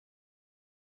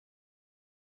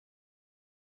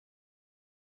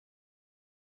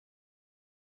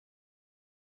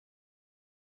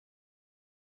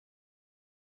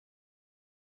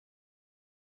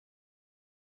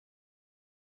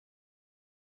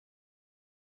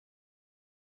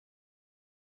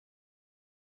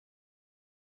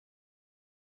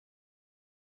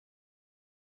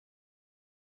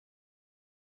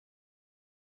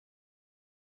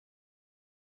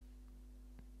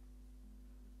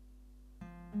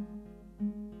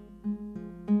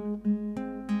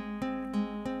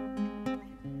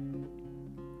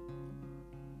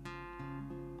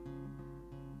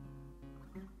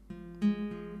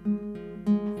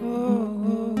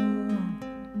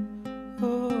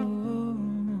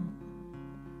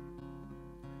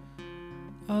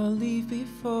leave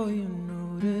before you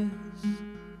notice.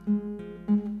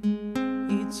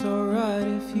 It's alright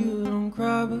if you don't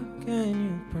cry, but can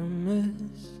you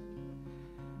promise?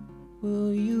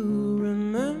 Will you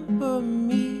remember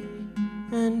me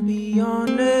and be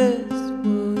honest?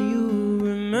 Will you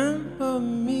remember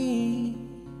me?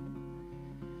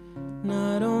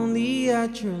 Not only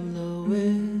at your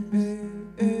lowest,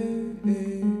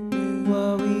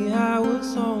 what we had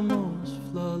was almost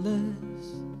flawless.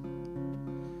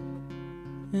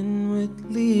 And with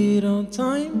little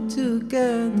time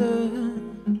together,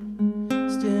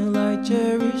 still I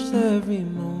cherish every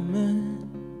moment.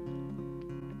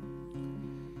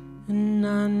 And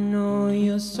I know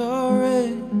you're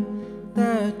sorry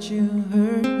that you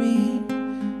hurt me.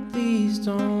 Please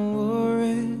don't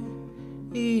worry,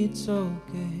 it's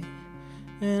okay.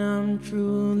 And I'm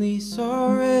truly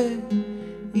sorry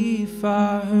if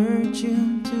I hurt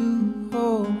you too.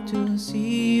 Hope to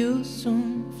see you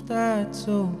soon, if that's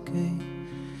okay.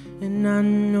 And I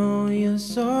know you're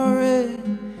sorry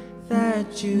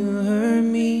that you hurt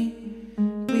me.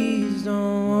 Please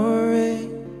don't worry,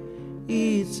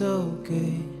 it's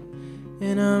okay.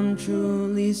 And I'm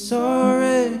truly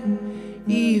sorry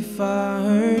if I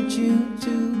hurt you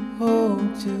too.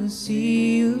 Hope to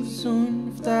see you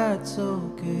soon, if that's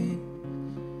okay.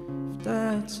 If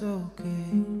that's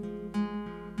okay.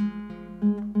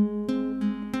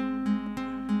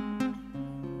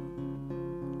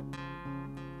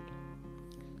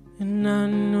 And I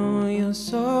know you're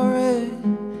sorry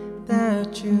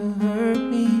that you hurt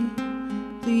me.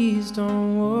 Please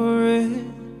don't worry,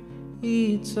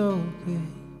 it's okay.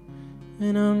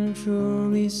 And I'm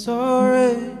truly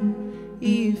sorry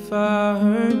if I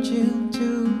hurt you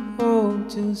too. Hope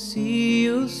to see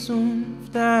you soon,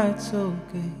 if that's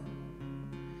okay.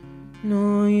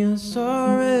 Know you're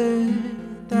sorry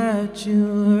that you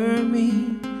hurt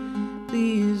me.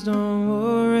 Please don't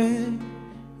worry,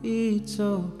 it's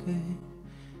okay.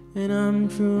 And I'm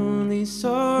truly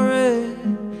sorry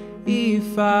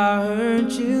if I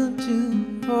hurt you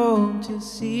too. Hope to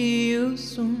see you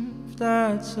soon, if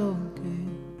that's okay.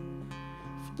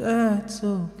 If that's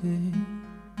okay.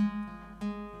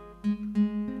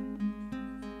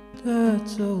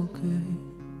 That's okay.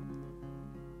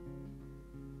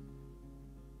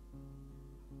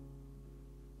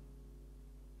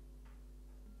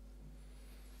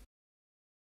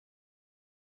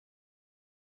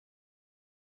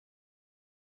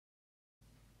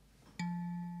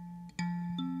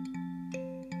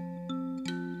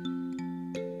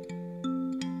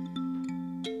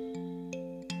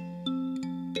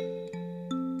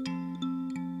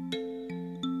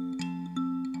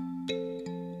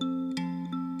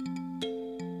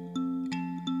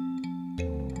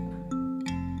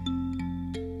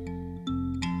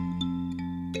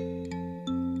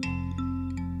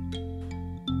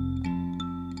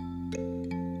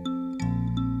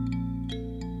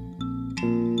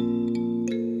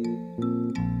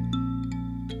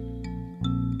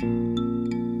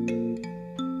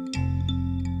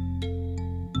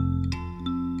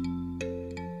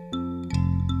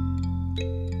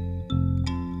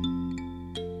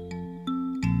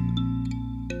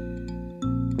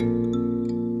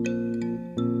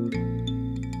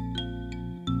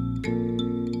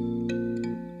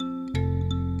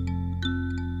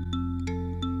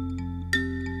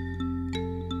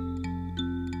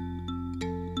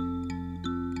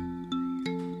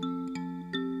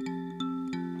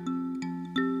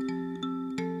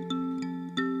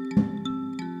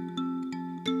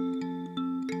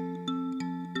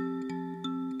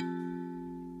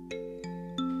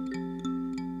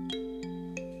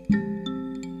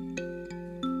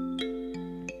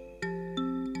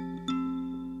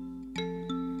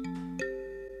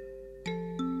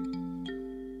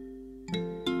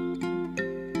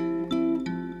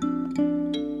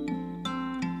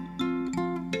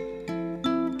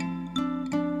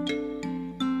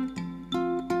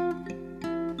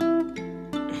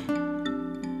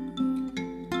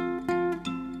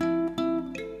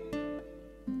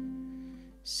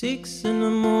 Six in the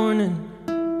morning,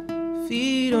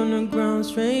 feet on the ground,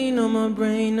 strain on my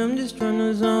brain. I'm just trying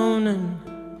to zone and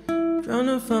trying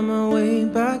to find my way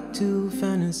back to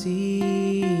fantasy.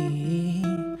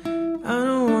 I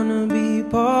don't wanna be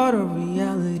part of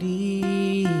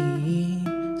reality.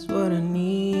 It's what I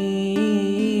need.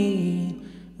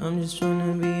 I'm just trying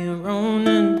to be a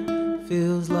Ronin.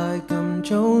 Feels like I'm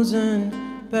chosen.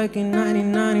 Back in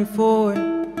 1994,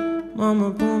 mama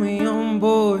pulled me on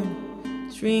board.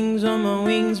 Strings on my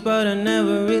wings, but I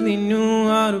never really knew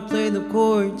how to play the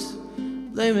chords.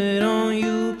 Blame it on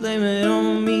you, blame it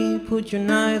on me. Put your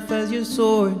knife as your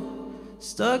sword.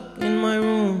 stuck in my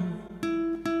room.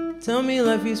 Tell me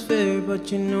life is fair,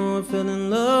 but you know I fell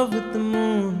in love with the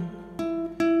moon.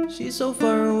 She's so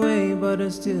far away, but I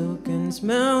still can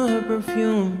smell her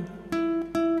perfume.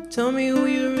 Tell me who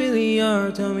you really are,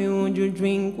 tell me would you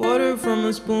drink water from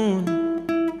a spoon,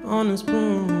 on a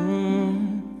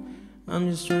spoon. I'm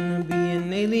just trying to be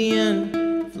an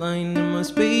alien, flying in my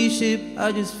spaceship,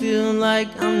 I just feel like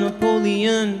I'm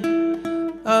Napoleon.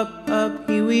 Up, up,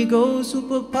 here we go,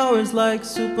 superpowers like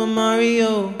Super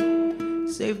Mario.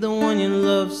 Save the one you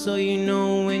love, so you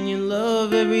know when you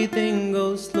love everything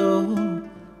goes slow.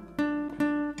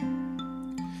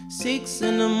 6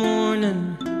 in the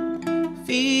morning,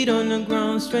 feet on the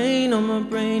ground, strain on my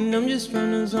brain, I'm just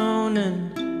trying to zone in.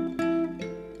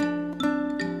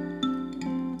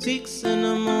 6 in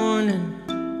the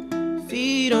morning,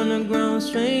 feet on the ground,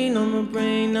 strain on my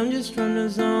brain, I'm just trying to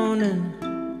zone in.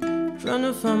 Trying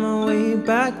to find my way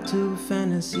back to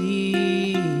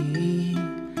fantasy.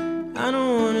 I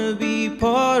don't wanna be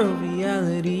part of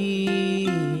reality.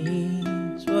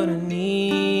 It's what I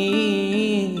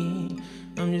need.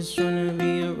 I'm just trying to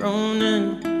be a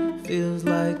Ronin. Feels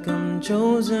like I'm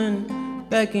chosen.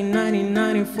 Back in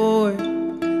 1994,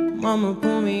 mama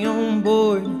pulled me on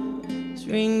board.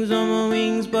 Strings on my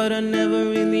wings, but I never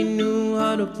really knew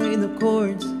how to play the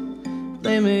chords.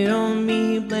 Blame it on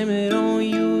me, blame it on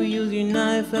you. Use your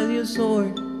knife as your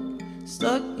sword.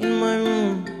 Stuck in my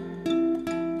room.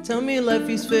 Tell me life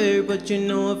is fair, but you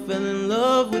know I fell in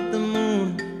love with the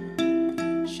moon.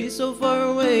 She's so far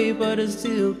away, but I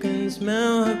still can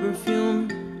smell her perfume.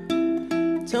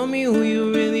 Tell me who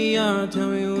you really are, tell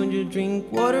me would you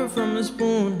drink water from a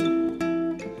spoon.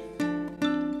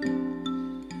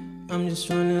 I'm just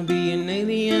trying to be an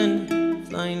alien,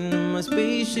 flying in my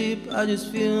spaceship, I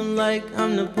just feel like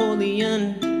I'm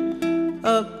Napoleon.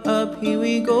 Up, up, here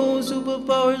we go,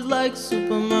 superpowers like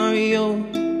Super Mario.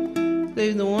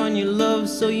 Save the one you love,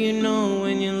 so you know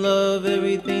when you love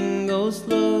everything goes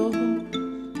slow.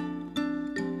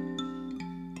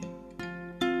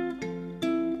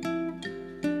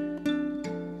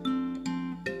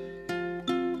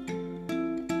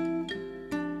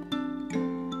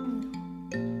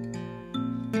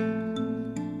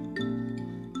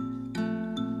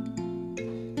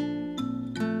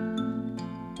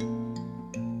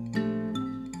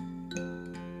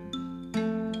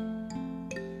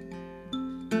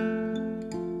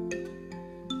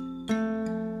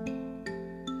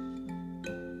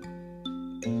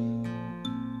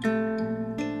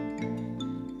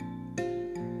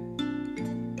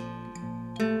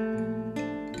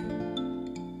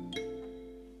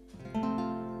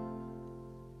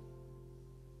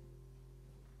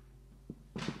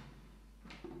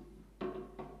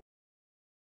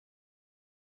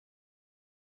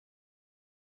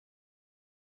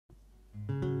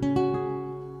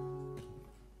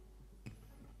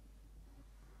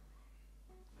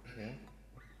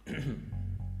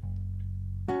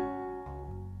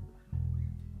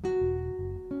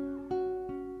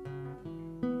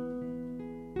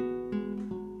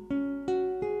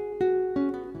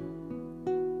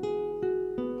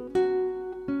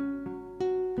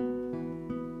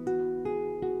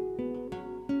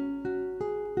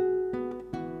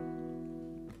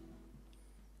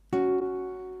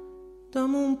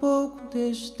 Dá-me um pouco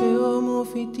deste teu amor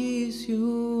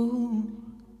fictício.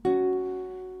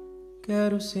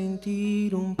 Quero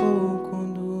sentir um pouco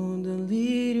do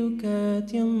delírio que é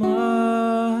te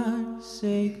amar.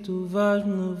 Sei que tu vais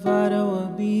me levar ao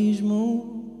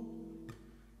abismo,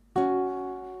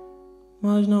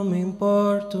 mas não me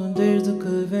importo desde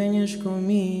que venhas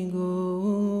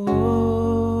comigo.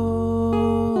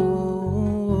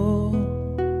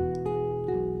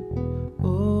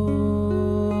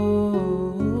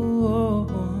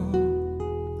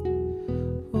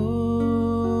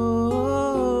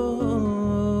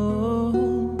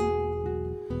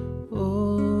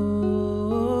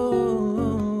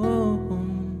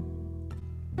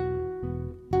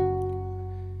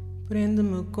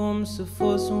 Prende-me como se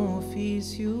fosse um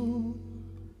ofício.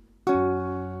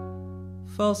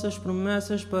 Falsas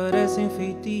promessas parecem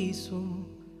feitiço.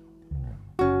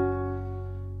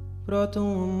 Brota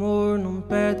um amor num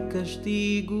pé de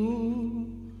castigo.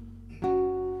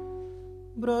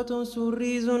 Brota um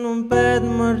sorriso num pé de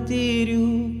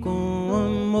martírio. Com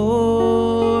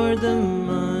amor de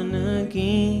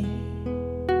manequim.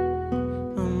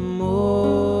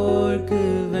 Amor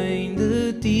que vem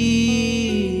de ti.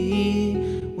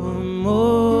 O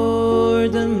amor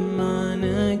de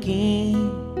manequim.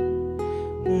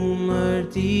 Um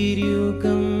martírio que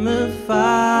me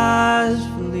faz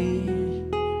feliz.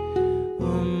 O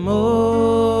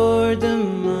amor de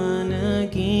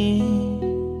manequim.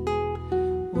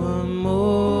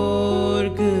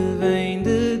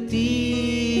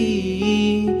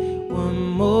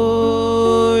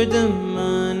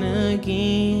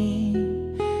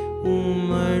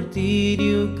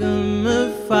 martírio que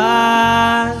me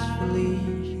faz feliz.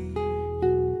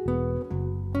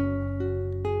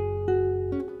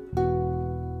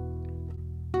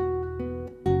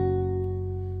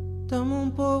 Toma um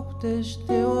pouco deste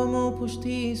teu amor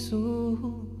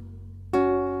postiço.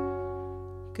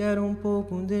 Quero um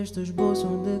pouco deste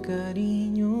esboço de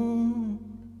carinho.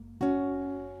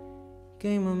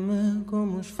 Queima-me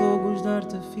como os fogos de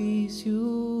artifício.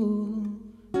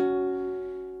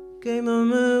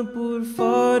 Queima-me por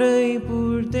fora e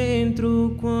por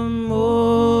dentro com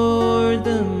amor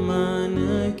de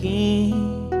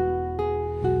manequim.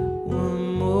 O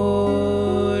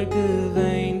amor que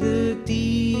vem de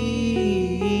ti.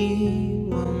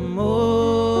 O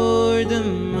amor de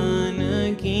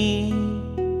manequim.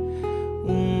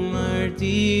 Um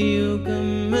martírio que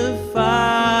me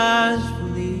faz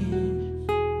feliz.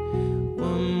 O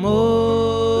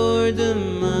amor de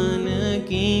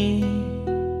manequim.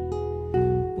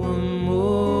 O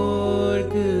amor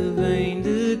que vem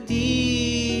de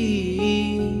ti.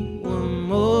 O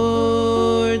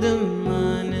amor de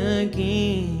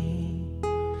manequim.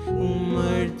 Um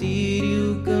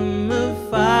martírio que me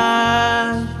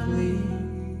faz feliz.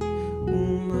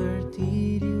 Um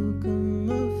martírio que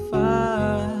me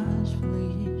faz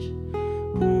feliz.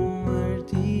 Um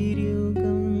martírio que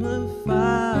me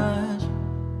faz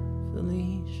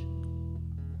feliz.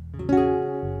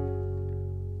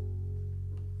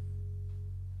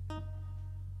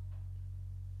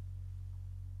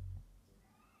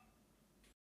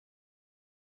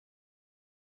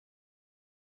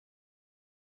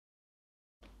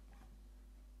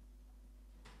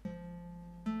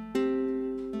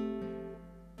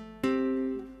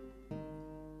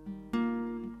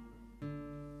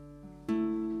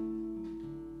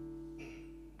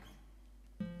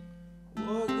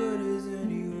 What good is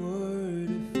any word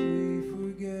if we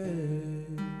forget?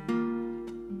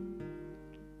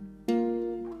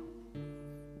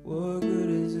 What good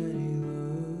is any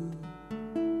love?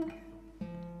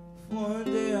 If one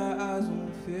day our eyes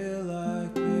won't feel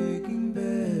like making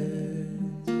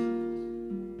beds,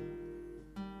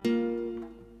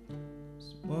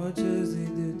 as much as they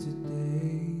did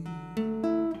today.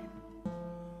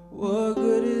 What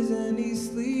good is any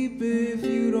sleep if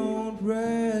you don't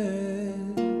rest?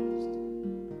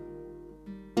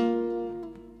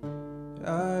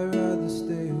 I'd rather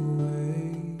stay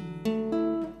away.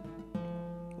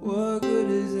 What good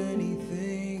is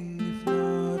anything if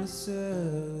not a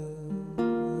cell?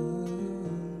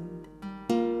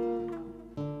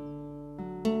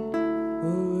 A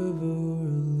river or a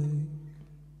lake.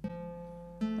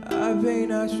 I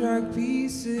paint abstract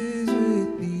pieces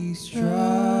with these triads.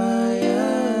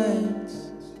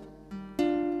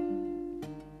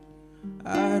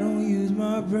 I don't use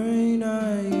my brain,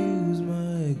 I use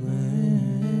my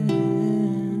glands.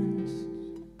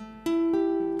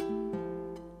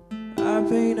 I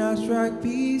paint abstract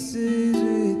pieces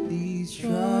with these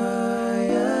triads.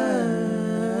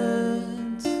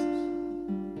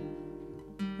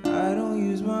 I don't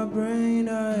use my brain,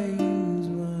 I use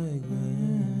my glands.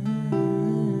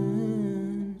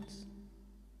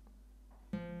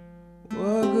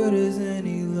 What good is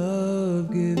any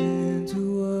love given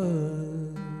to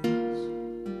us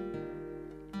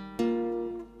if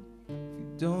we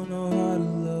don't know how to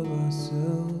love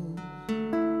ourselves?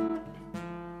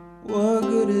 What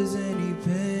good is any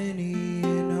penny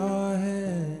in our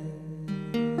hand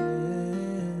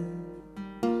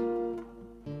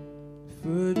if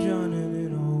we're drowning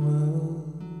in our well?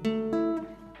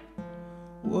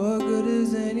 What good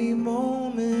is any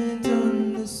moment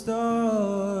under the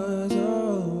stars?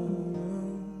 Oh,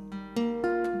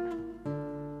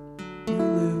 you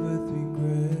live with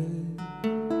regret.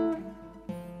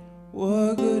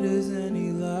 What good is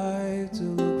any life to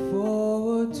look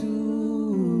forward to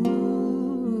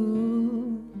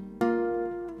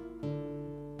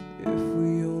if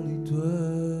we only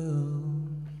dwell?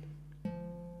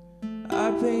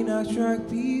 I paint abstract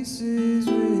pieces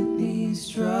with these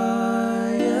triads.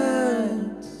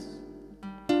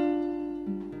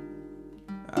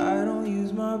 I don't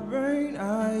use my brain,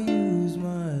 I use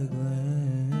my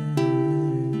gland.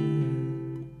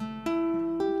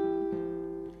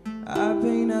 I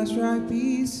paint abstract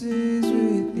pieces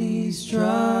with these triads.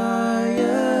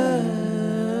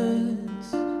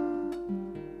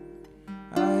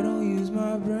 I don't use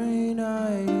my brain,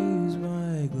 I use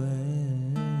my gland.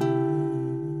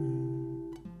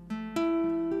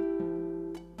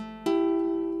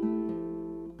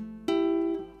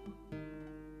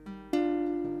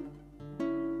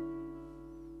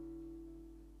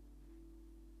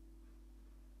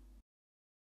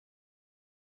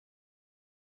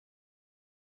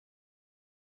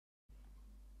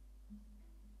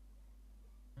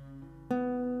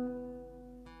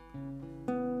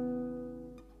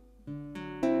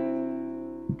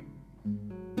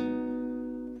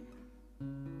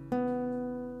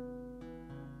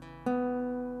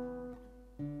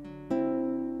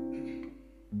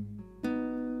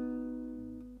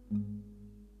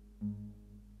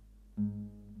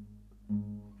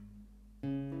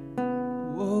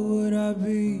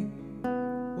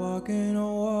 walking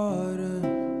on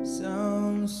water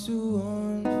sounds too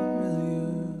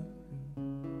unfamiliar.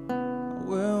 I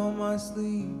wear on my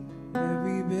sleeve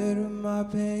every bit of my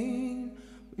pain,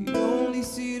 but you only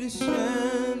see the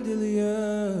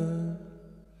chandelier.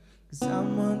 'Cause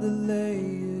I'm under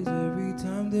layers every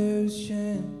time there's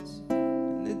chance,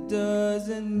 and it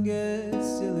doesn't get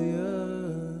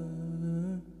sillier.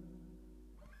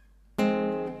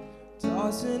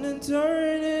 Tossing and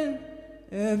turning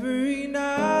every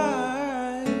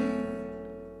night,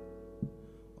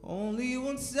 only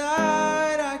one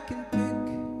side I can pick,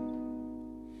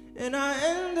 and I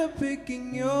end up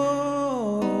picking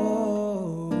yours.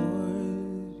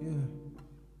 Yeah.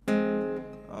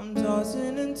 I'm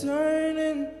tossing and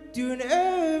turning during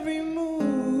every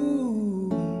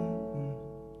move.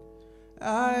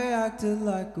 I acted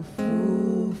like a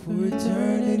fool for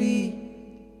eternity.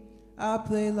 I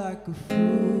play like a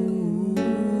fool,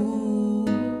 but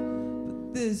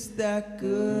this that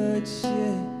good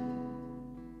shit.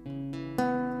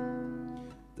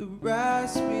 The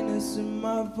raspiness in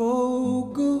my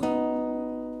vocal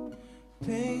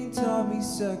pain taught me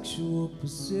sexual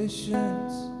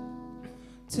positions.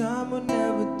 Time will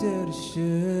never dare to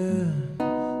share.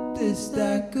 This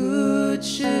that good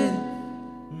shit.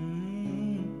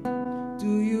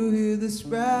 Do you hear this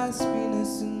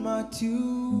raspiness in my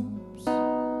tubes?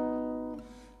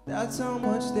 That's how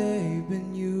much they've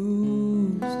been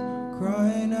used.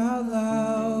 Crying out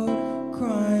loud,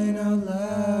 crying out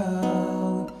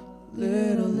loud.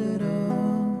 Little, little.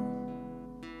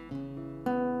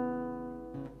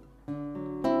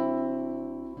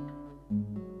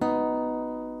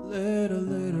 Little,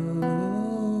 little.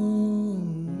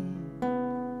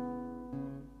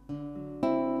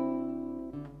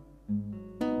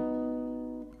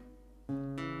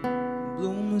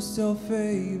 Bloomers tell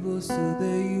fables to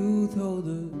their youth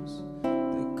holders,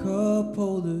 their cup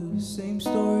holders. Same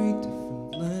story,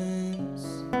 different lens.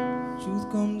 Truth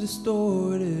comes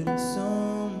distorted in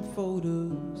some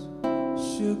photos,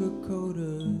 sugar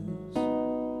coaters.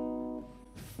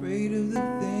 Afraid of the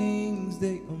things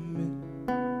they omit,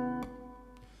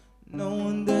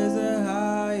 knowing there's a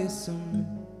higher summit.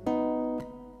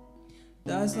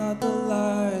 That's not the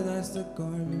lie, that's the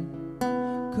garment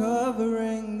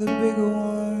covering the bigger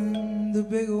one, the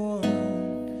bigger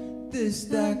one. This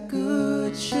that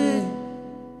good shit.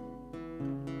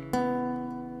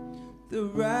 The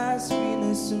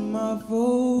raspiness in my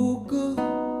vocal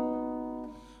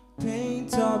pain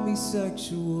taught me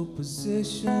sexual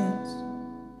positions.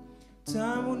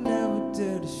 Time will never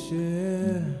dare to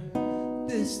share.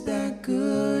 This that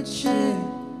good shit.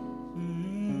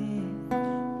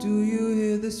 Do you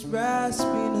hear this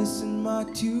raspiness in my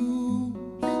tubes?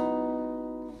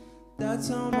 That's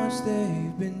how much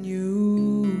they've been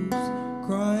used.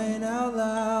 Crying out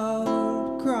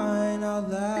loud, crying out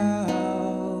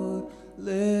loud.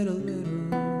 Little,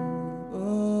 little,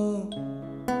 oh.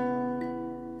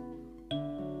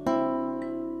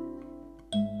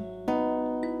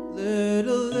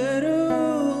 Little, little.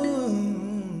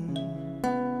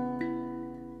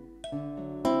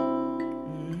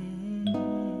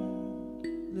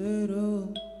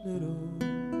 Little, little.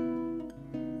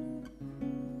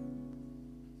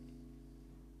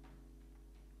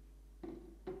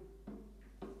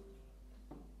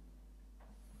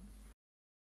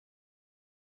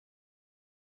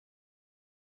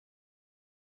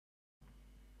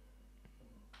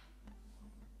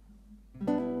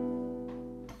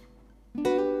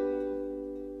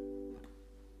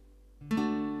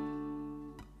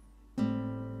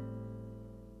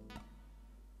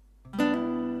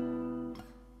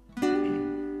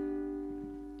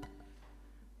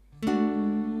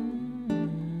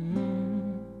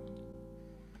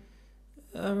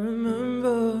 I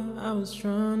remember I was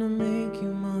trying to make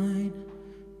you mine.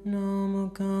 No more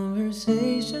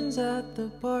conversations at the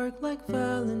park like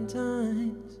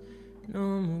Valentine's.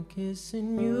 No more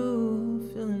kissing you,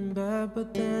 feeling bad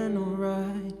but then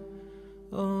alright.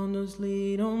 All those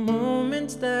little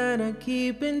moments that I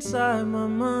keep inside my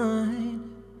mind.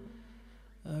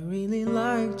 I really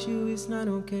liked you, it's not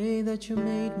okay that you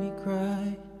made me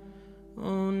cry.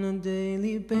 On a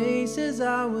daily basis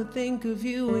I would think of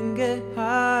you and get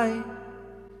high.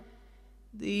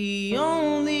 The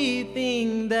only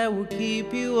thing that will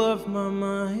keep you off my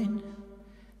mind,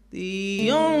 the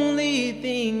only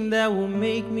thing that will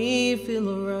make me feel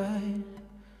alright.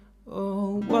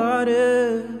 Oh, what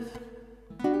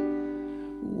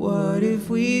if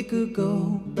we could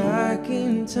go back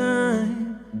in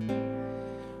time?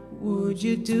 Would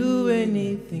you do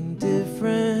anything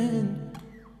different?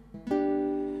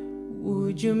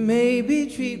 Would you maybe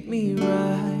treat me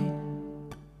right?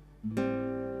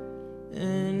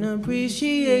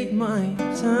 appreciate my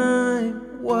time.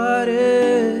 What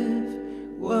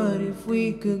if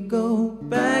we could go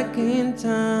back in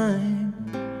time?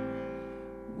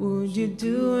 Would you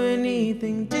do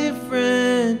anything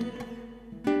different?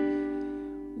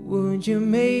 Would you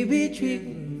maybe treat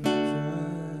me right?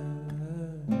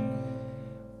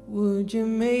 Would you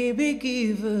maybe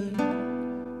give a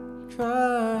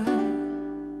try?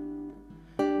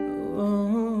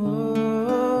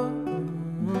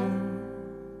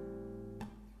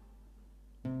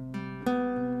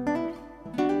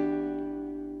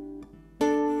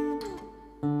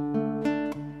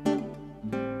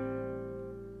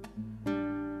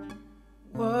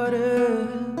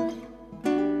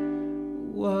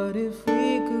 What if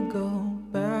we could go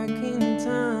back in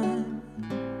time?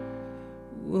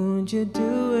 Would you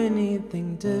do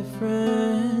anything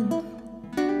different?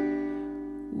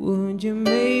 Would you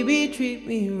maybe treat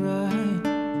me right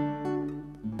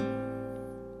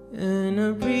and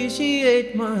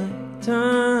appreciate my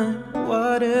time?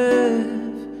 What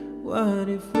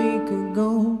if we could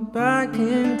go back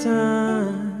in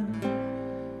time?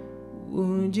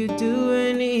 Would you do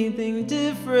anything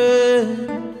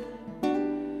different?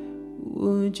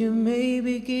 Would you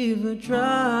maybe give a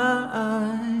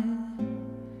try?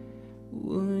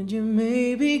 Would you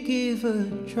maybe give a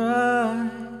try?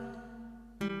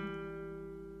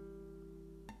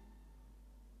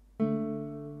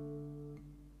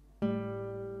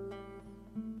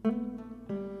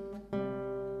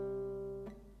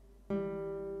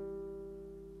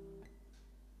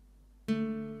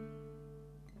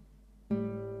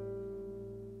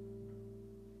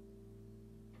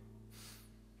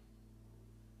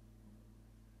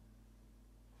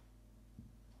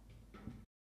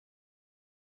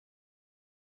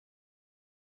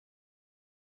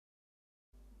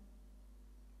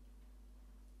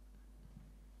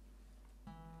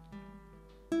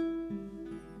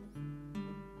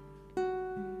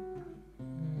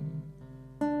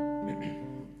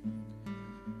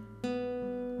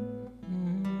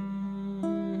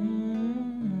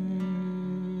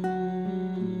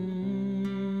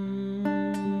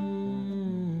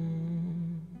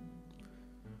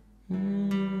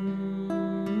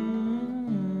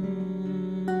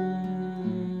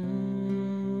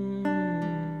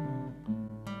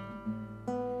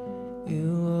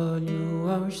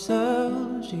 Aos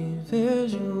céus e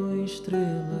vejo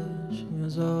estrelas.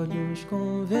 Meus olhos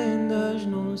com vendas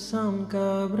não são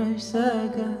cabras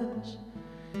cegas.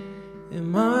 É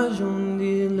mais um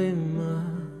dilema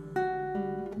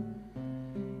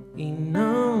e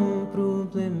não um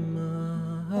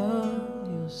problema.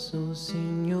 Eu sou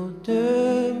Senhor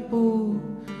Tempo,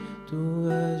 tu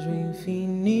és o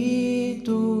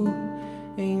infinito.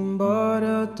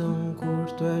 Embora tão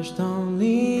curto, és tão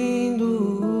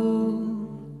lindo.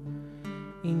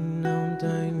 E não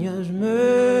tenhas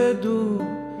medo,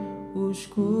 o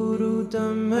escuro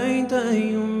também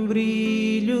tem um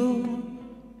brilho.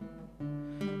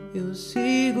 Eu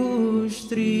sigo os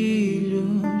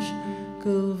trilhos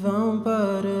que vão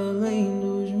para além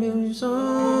dos meus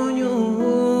sonhos.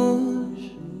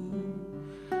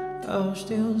 Aos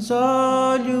teus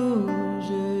olhos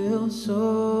eu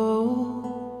sou.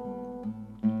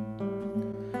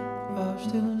 Aos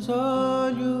teus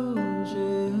olhos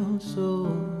eu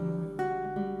sou.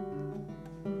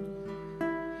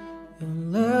 Eu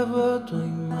levo a tua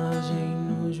imagem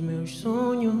nos meus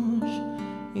sonhos.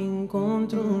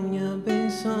 Encontro minha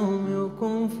bênção, meu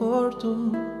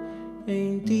conforto.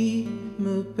 Em ti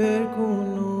me perco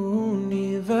no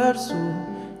universo,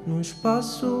 no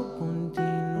espaço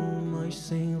contínuo, mas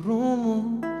sem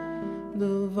rumo.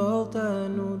 De volta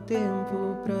no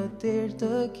tempo para ter-te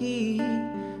aqui.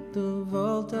 De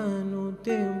volta no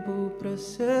tempo para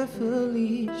ser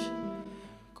feliz.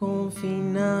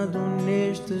 Confinado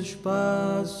neste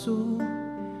espaço,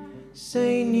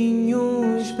 sem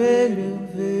nenhum espelho eu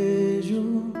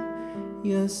vejo.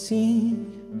 E assim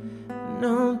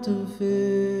não te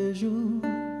vejo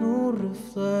no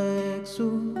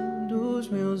reflexo dos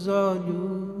meus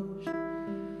olhos.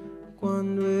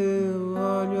 Quando eu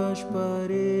olho as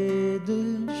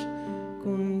paredes que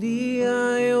um dia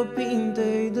eu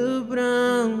pintei de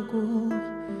branco,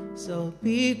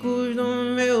 salpicos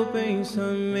do meu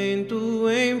pensamento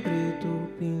em preto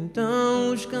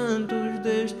pintam os cantos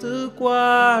deste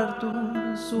quarto.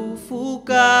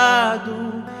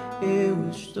 Sufocado eu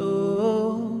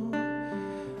estou,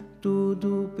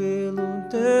 tudo pelo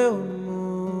teu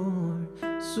amor.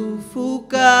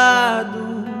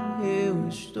 Sufocado eu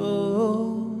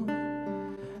estou,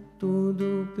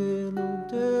 tudo pelo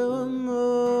teu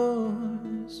amor.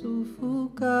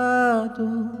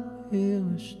 Sufocado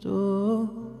eu estou.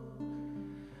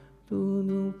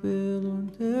 louco pelo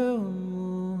teu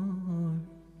amor.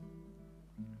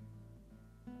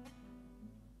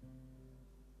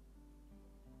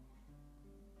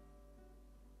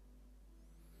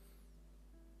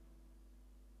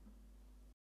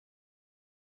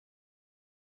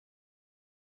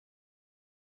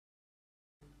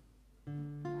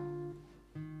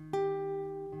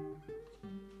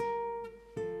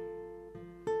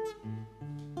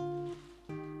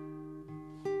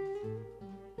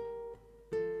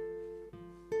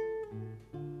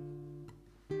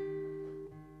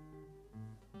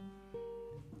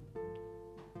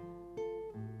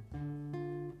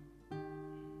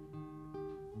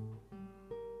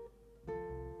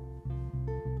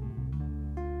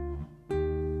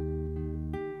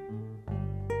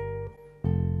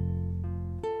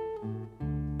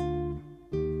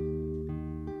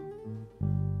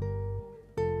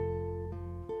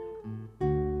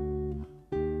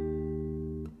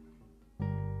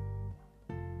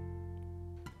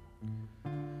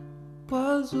 O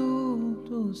azul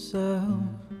do céu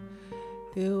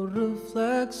é o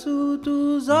reflexo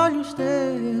dos olhos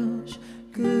teus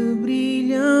que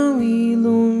brilham,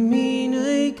 iluminam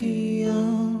e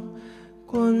guiam.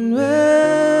 Quando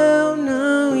eu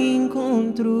não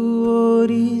encontro o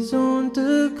horizonte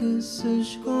que se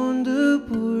esconde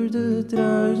por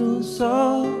detrás do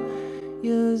sol e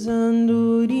as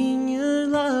andorinhas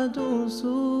lá do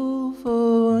sul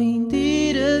voam em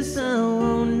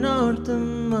direção ao norte,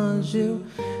 mas eu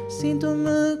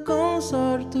sinto-me com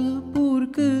sorte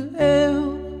porque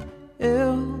eu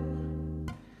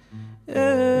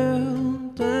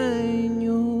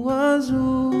tenho o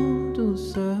azul do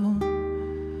céu,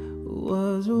 o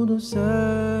azul do céu.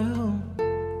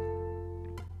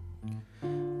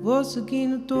 Vou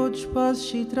seguindo todos os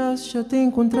passos e traços até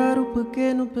encontrar o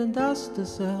pequeno pedaço de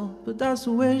céu.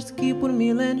 Pedaço este que por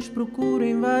milênios procuro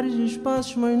em vários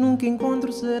espaços, mas nunca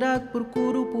encontro. Será que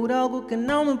procuro por algo que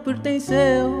não me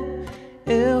pertenceu?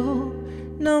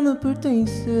 Não me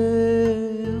pertenceu.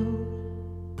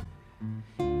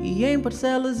 E em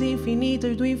parcelas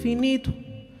infinitas do infinito,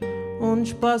 onde o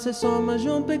espaço é só mais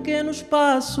um pequeno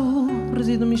espaço,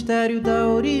 reside o mistério da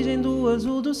origem do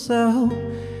azul do céu,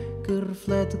 que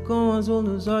reflete com o azul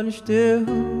nos olhos teus,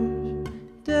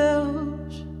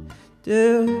 teus,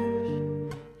 teus,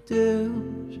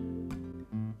 teus.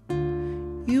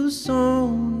 E o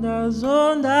som das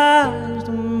ondas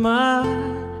do mar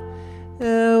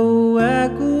é o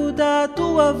eco da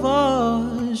tua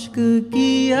voz que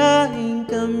guia,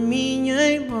 encaminha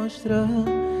e mostra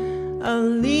a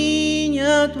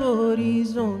linha do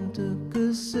horizonte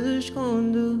que se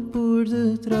esconde por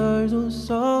detrás do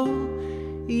sol.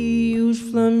 E os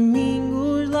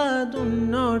flamingos lá do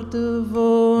norte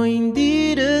voam em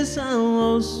direção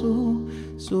ao sul,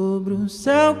 sobre o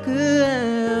céu que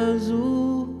é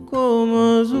azul, como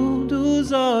o azul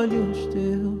dos olhos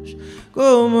teus,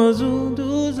 como o azul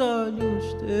dos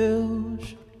olhos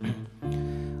teus.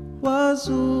 O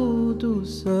azul do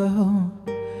céu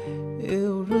é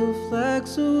o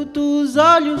reflexo dos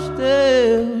olhos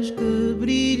teus que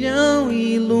brilham,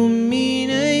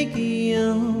 iluminam e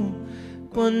guiam.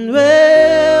 Quando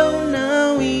eu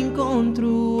não encontro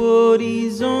o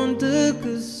horizonte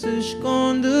que se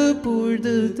esconde por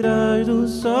detrás do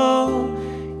sol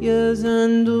e as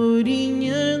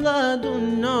andorinhas lá do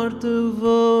norte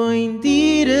voam em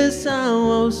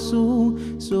direção ao sul,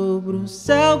 sobre o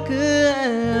céu que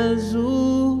é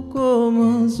azul, como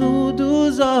o azul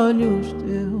dos olhos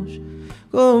teus,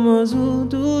 como o azul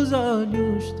dos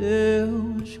olhos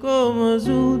teus, como o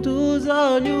azul dos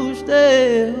olhos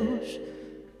teus.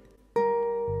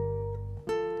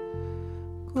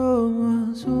 Como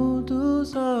o azul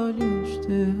dos olhos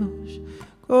teus,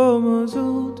 como o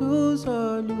azul dos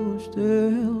olhos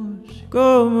teus,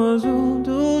 como o azul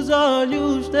dos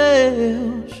olhos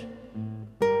teus.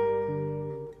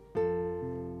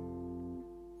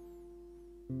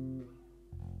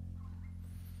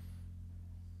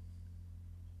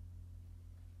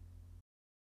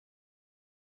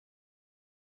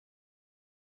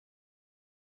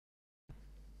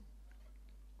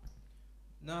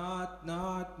 Not,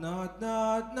 not, not,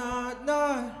 not, not,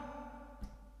 not.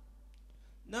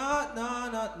 Not,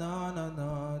 not, not, not, not,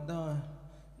 not, not.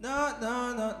 Not,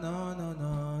 not, not, not, not,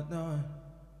 not, not.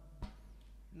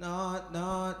 Not,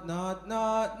 not, not,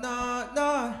 not, not,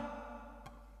 not.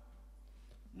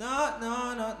 Not,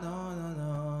 not, not, not, not,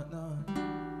 not, not.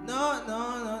 Not,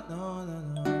 not, not, not, not,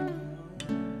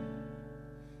 not.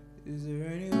 Is there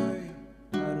any way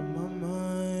out of my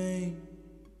mind?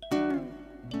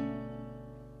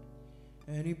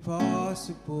 Any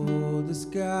possible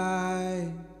disguise?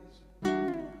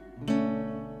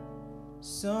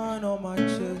 sun on my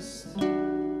chest,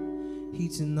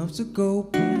 heat's enough to go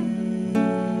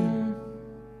boom.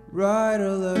 Right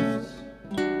or left,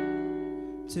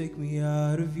 take me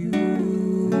out of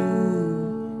you,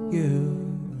 yeah.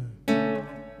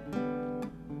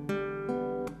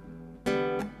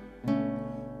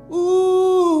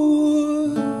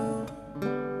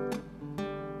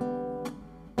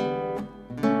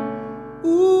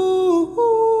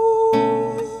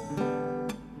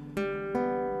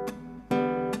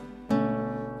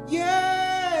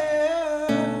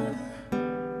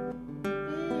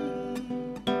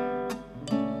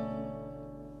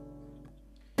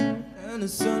 The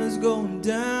sun is going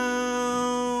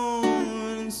down,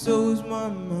 and so is my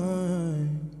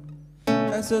mind.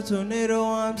 That's a tornado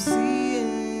I'm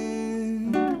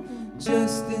seeing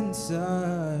just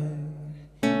inside.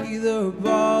 Either a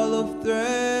ball of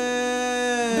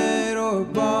thread or a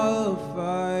ball of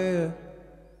fire,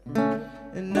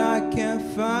 and I can't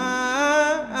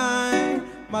find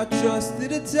my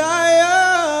trusted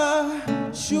attire.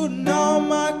 Shooting all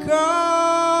my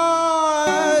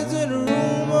cards in a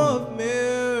room of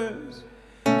mirrors,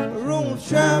 a room of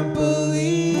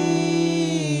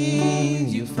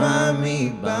trampolines. You find me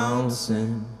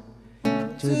bouncing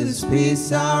to this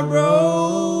piece I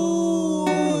wrote.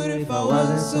 If I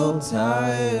wasn't so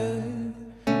tired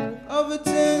of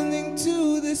attending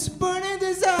to this burning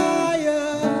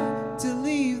desire to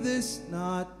leave this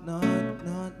not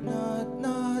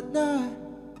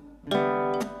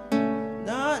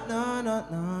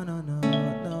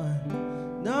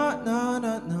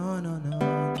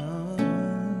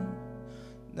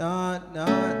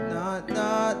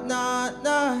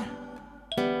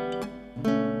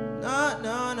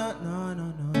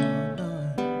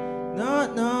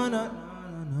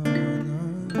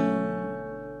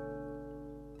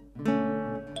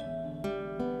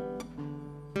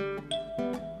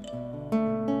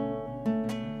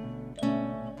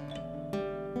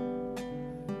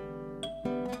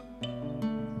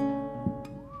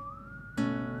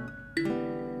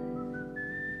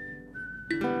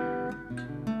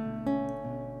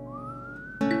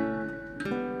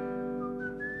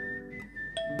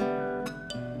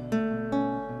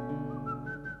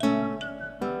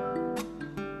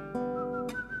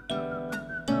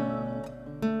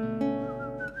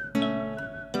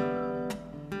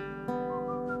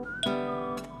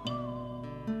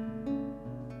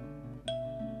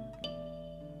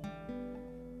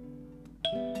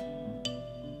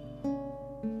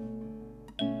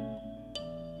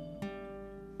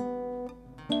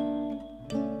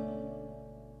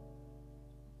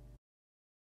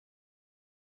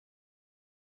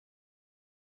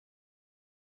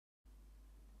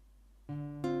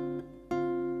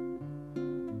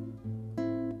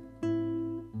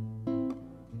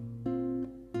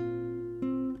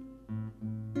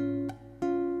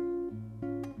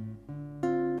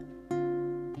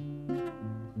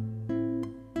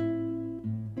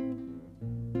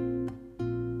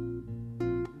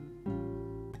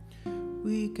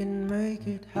We can make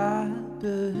it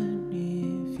happen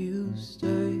if you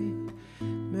stay.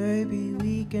 Maybe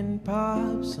we can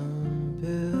pop some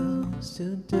pills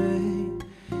today.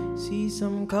 See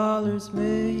some colors,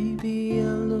 maybe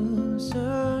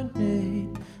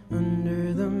hallucinate.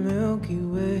 Under the Milky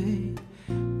Way,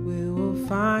 we will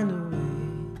find a way.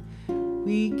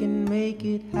 We can make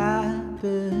it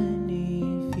happen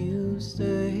if you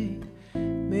stay.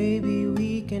 Maybe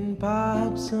we can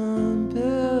pop some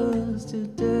pills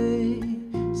today.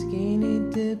 Skinny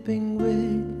dipping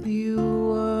with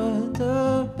you at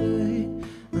the bay.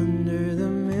 Under the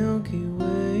Milky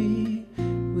Way,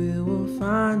 we will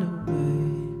find a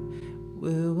way.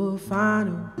 We will find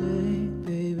a way,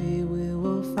 baby. We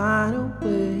will find a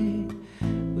way.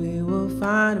 We will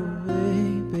find a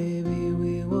way, baby.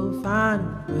 We will find a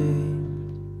way.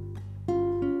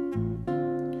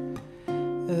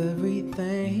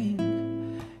 Everything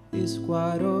is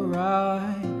quite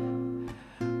alright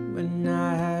when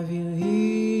I have you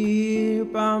here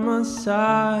by my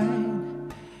side.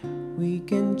 We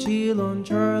can chill on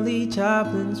Charlie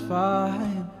Chaplin's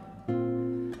vibe.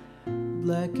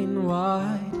 Black and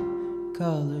white,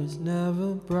 colors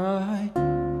never bright.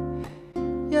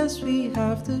 Yes, we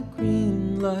have the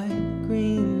green light,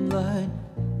 green light.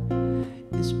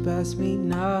 It's past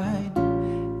midnight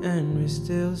and we're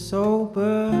still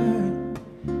sober,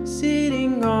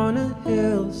 sitting on a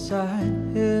hillside,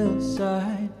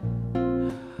 hillside.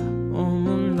 Oh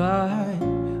moonlight,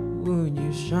 would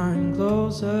you shine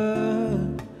closer?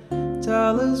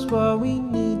 Tell us what we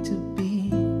need to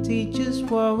be, teach us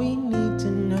what we need to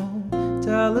know.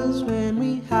 Tell us when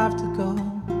we have to go.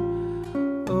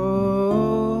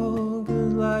 Oh,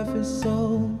 'cause life is so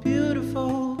so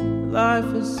beautiful,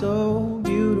 life is so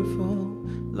beautiful,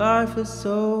 life is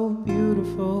so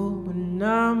beautiful when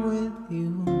I'm with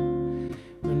you,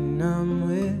 when I'm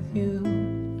with you,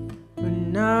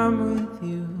 when I'm with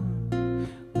you,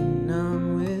 when I'm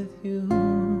with you.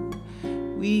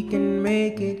 We can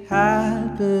make it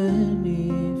happen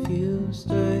if you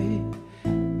stay.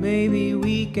 Maybe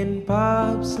we can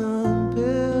pop some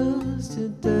pills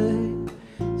today.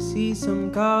 See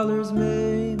some colors,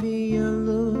 maybe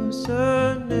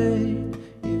hallucinate.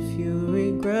 If you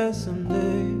regret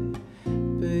someday,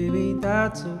 baby,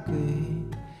 that's okay.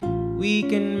 We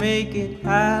can make it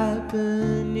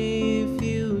happen if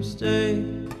you stay.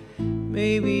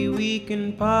 Maybe we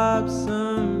can pop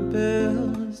some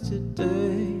pills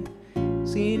today.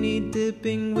 Skinny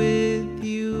dipping with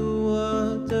you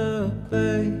at the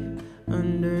bay.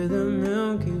 Under the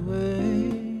Milky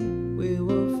Way, we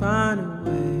will find a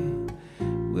way.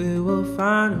 We will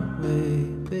find a way,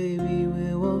 baby,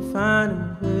 we will find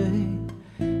a way.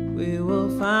 We will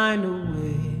find a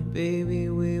way, baby,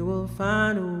 we will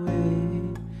find a way.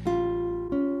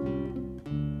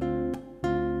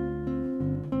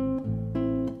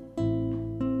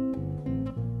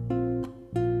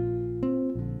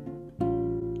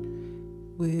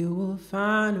 We will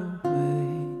find a way.